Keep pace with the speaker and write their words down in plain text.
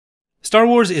Star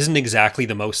Wars isn't exactly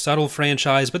the most subtle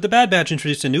franchise, but the Bad Batch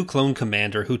introduced a new clone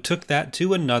commander who took that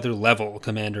to another level,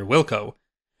 Commander Wilco.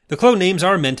 The clone names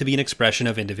are meant to be an expression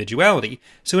of individuality,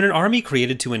 so in an army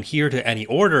created to adhere to any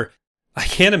order, I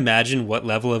can't imagine what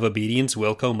level of obedience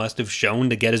Wilco must have shown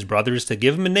to get his brothers to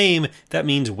give him a name that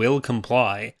means will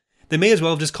comply. They may as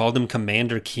well have just called him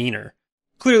Commander Keener.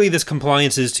 Clearly this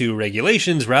compliance is to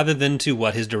regulations rather than to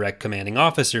what his direct commanding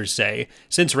officers say,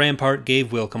 since Rampart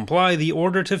gave Will Comply the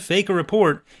order to fake a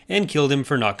report and killed him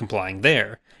for not complying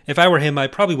there. If I were him, I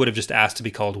probably would have just asked to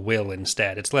be called Will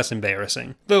instead, it's less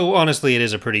embarrassing. Though honestly it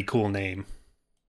is a pretty cool name.